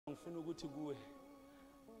ngifuna ukuthi kuwe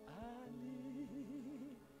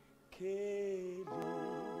Kelly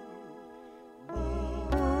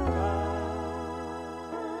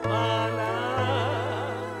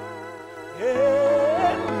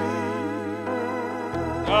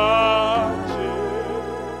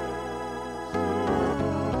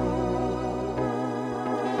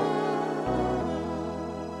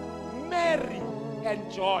Mary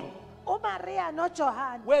and John uMaria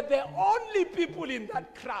noJohana were the only people in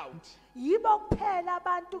that crowd yibo kuphela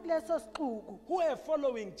abantu kuleso sixuku who were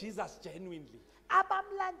following Jesus genuinely.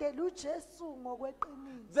 abamlandela uJesu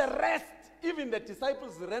ngokweqiniso. The rest, even the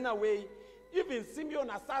disciples ran away. Even Simeon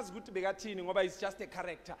asazi ukuthi bekathini ngoba is just a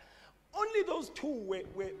character. Only those two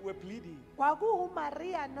were pleading.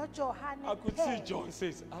 kwakuuMaria noJohana I could see John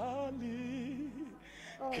says, Ali.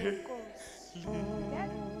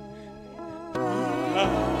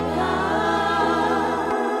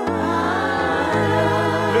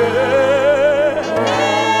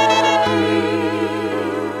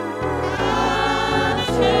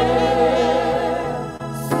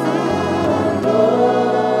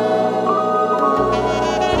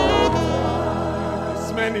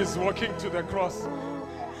 This man is walking to the cross.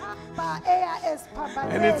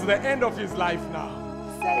 And it's the end of his life now.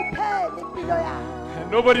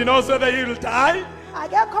 And nobody knows whether he will die.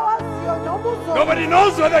 Nobody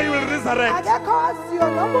knows whether he will resurrect.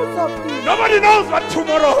 Nobody knows what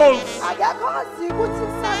tomorrow holds.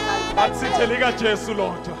 But sithelika Jesu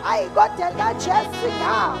lonto.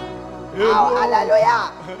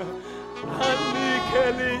 Hallelujah. Ali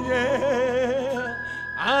kelinye.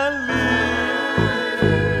 Ali.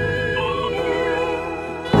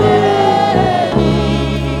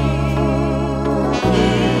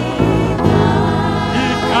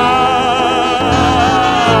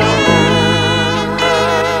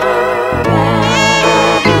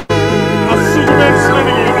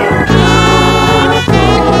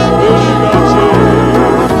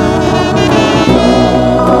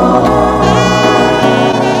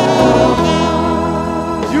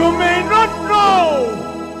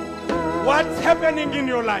 In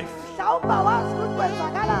your life,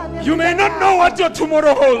 you may not know what your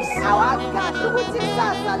tomorrow holds.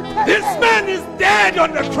 This man is dead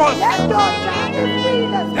on the cross.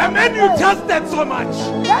 The man you trusted so much,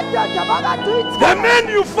 the man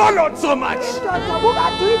you followed so much,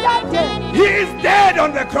 he is dead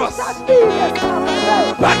on the cross.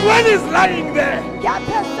 But when he's lying there,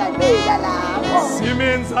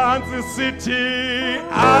 Siemens Hansi City,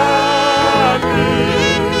 Ali.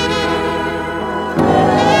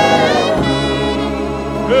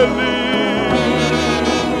 The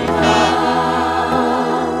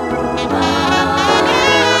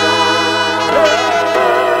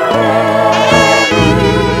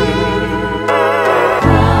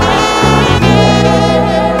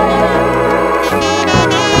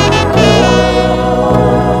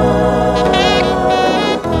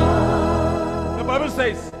Bible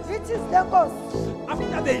says,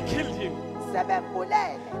 after they killed him,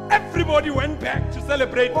 everybody went back to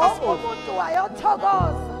celebrate Passover.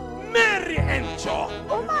 Mary and John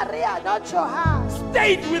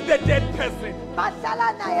stayed with the dead person,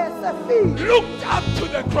 looked up to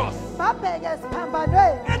the cross,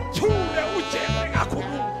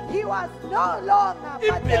 he was no longer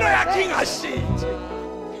impilo yakhe ingashintshi.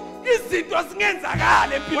 Izinto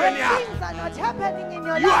zingenzakala empilweni when yakho. things are not happening in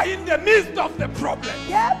your You are life. in the midst of the problem.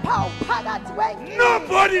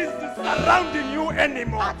 Nobody is surrounding you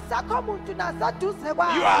anymore.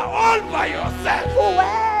 You are all by yourself.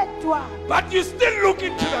 But you still look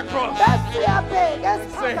into the cross. Say,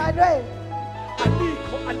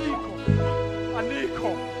 Aliko, Aliko,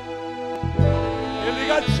 Aliko.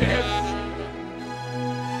 Eliga Jesu.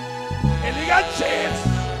 Eliga Jesu.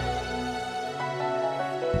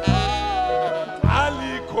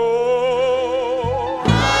 Aliko.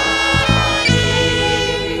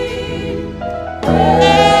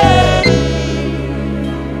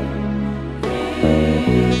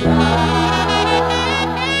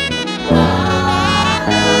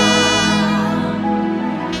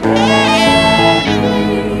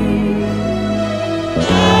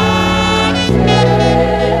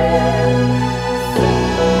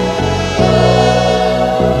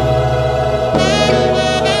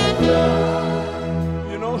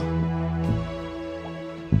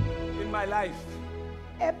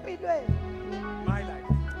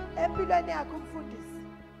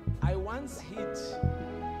 I once hit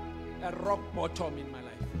a rock bottom in my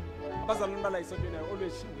life. I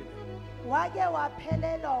always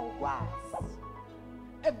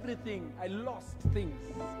everything, I lost things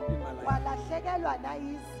in my life.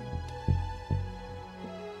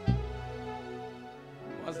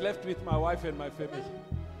 I was left with my wife and my family.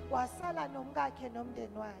 wasala nomkakhe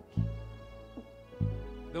nomndeni wakhe.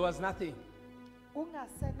 There was nothing.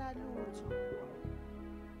 Kungasenalutho.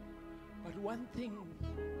 But one thing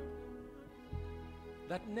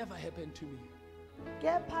that never happened to me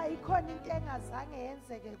Kepha ikhona into engazange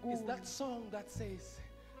yenzeke is kuwe. that song that says,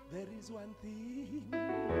 there is one thing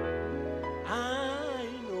I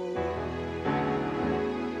know.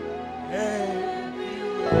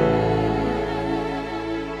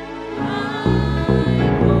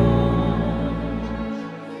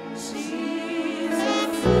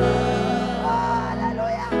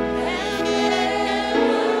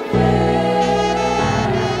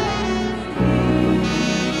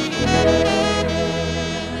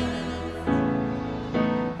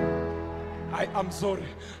 I'm sorry.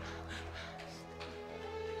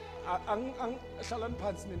 Hlalani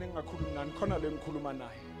phansi nina engakhulumi nani khona le ngikhuluma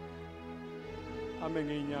naye. Ame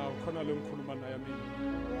ngeenyawo khona le ngikhuluma naye mina.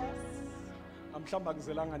 Yes. Amhlamba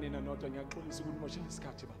akuzelanga nina nodwa ngiyaxolisa ukunimoshela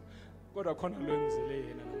isikhathi ba. Kodwa khona lo ngizele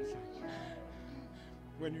yena namhlanje.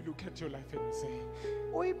 When you look at your life and you say,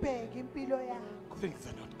 Uyibheke impilo yakho. things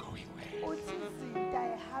are not going well. Uthi izinto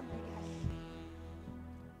ayihambi kahle.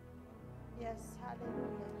 Yes,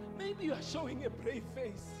 hallelujah. Maybe you are showing a brave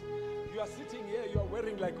face. You are sitting here, you are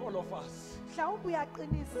wearing like all of us. Mhlawumbe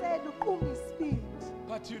uyaqinisela uquma isibindi.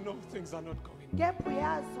 But you know things are not going well. Kepha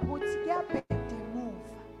uyazi ukuthi kuyabheda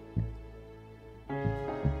emuva.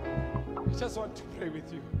 I just want to pray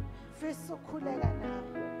with you. Fisa ukukhuleka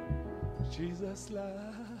nawe. Jesus'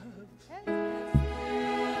 love Has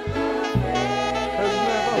has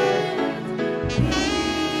never failed.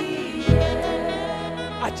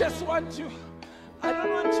 I just want you. I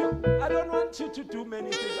don't want you to do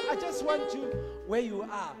many things. I just want you where you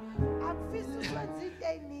are. Akufisi ukwenza into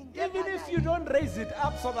eziningi. Even if you don't raise it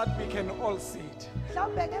up so that we can all see it.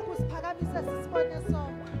 Mhlawumbe ngeke usiphakamise sisibone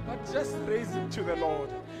sonke. But just raise it to the Lord.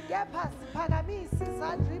 Kepha siphakamise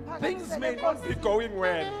izandla Things may not be going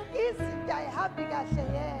well. Izinto ayihambi kahle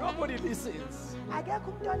yena. Nobody listens.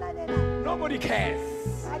 Akekho umuntu olalelayo. Nobody cares.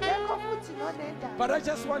 Akekho futhi nonendaba. But I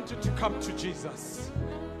just want you to come to Jesus.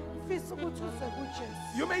 Fisa ukuthi uze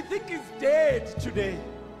kuJesu. You may think he's dead today,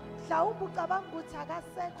 Mhlawumbe ucabanga ukuthi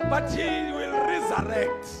akasekho. but he will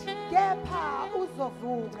resurrect. Kepha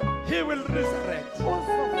uzovuka. He will resurrect.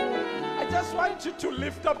 Uzovuka. I just want you to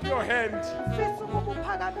lift up your hand Fisa ukuba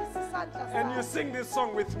uphakamise isandla and you sakho. sing this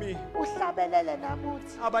song with me. Uhlabelele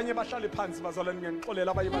namuthi. Abanye bahlale phansi bazalwane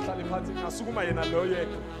ngiyangixolela abanye bahlale phansi ngasukuma yena lo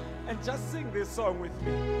yedwa. And just sing this song with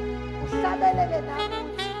me Uhlabelele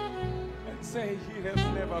namuthi. and say, he has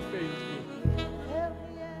never failed me.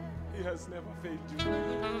 He has never failed you.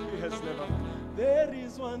 He has never. There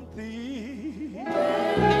is one thing.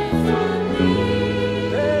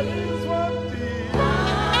 There is one thing.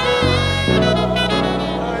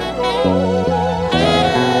 I know.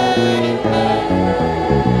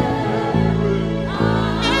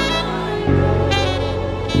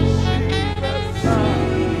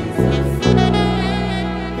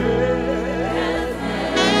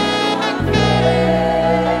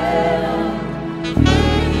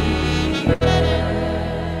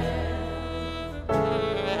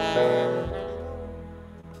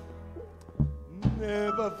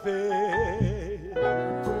 Never fail.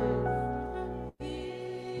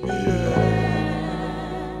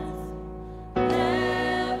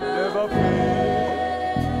 Never fail.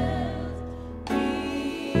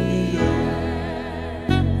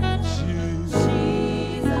 Jesus.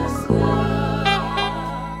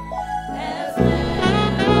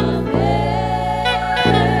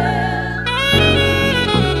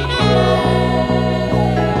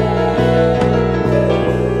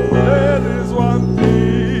 There is one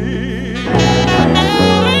thing.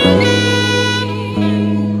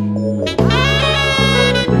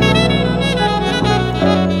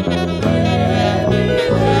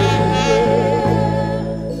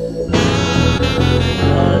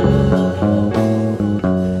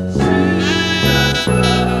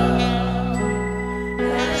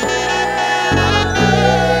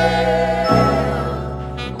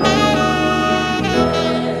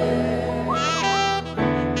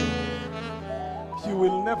 You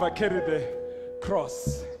will never carry the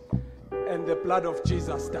cross and the blood of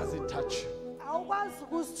Jesus doesn't touch you. Awukwazi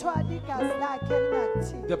ukusithwala igazi lakhe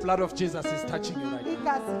lingakuthini. The blood of Jesus is touching you right now.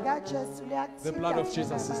 Igazi likaJesu liyakuthinta. The blood of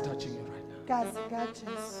Jesus is touching you right now. Igazi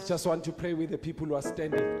likaJesu. Just want to pray with the people who are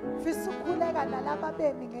standing Fisa ukukhuleka nalabo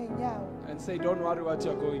bemi ngeenyawo. and say, don't worry what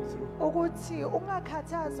you're going through. Ukuthi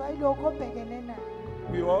ungakhathazwa yilokho obhekene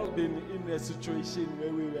nakho. We've all been in a situation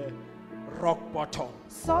where we were rock bottom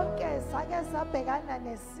sonke sake sabhekana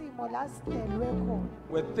nesimo la sidelwe khona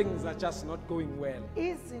where things are just not going well.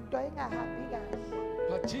 izinto ingahambi kahle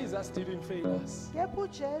But Jesus didn't fail us. kepha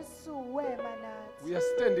uJesu wema nathi We are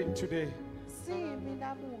standing today simi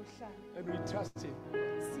namuhla and we trust Him.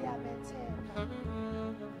 siyamethemba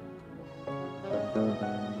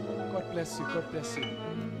God bless you. God bless you.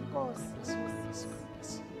 inkosi God bless you.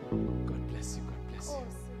 God bless you. God bless you. God bless you.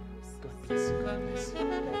 God bless you. God bless you.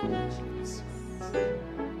 God bless you.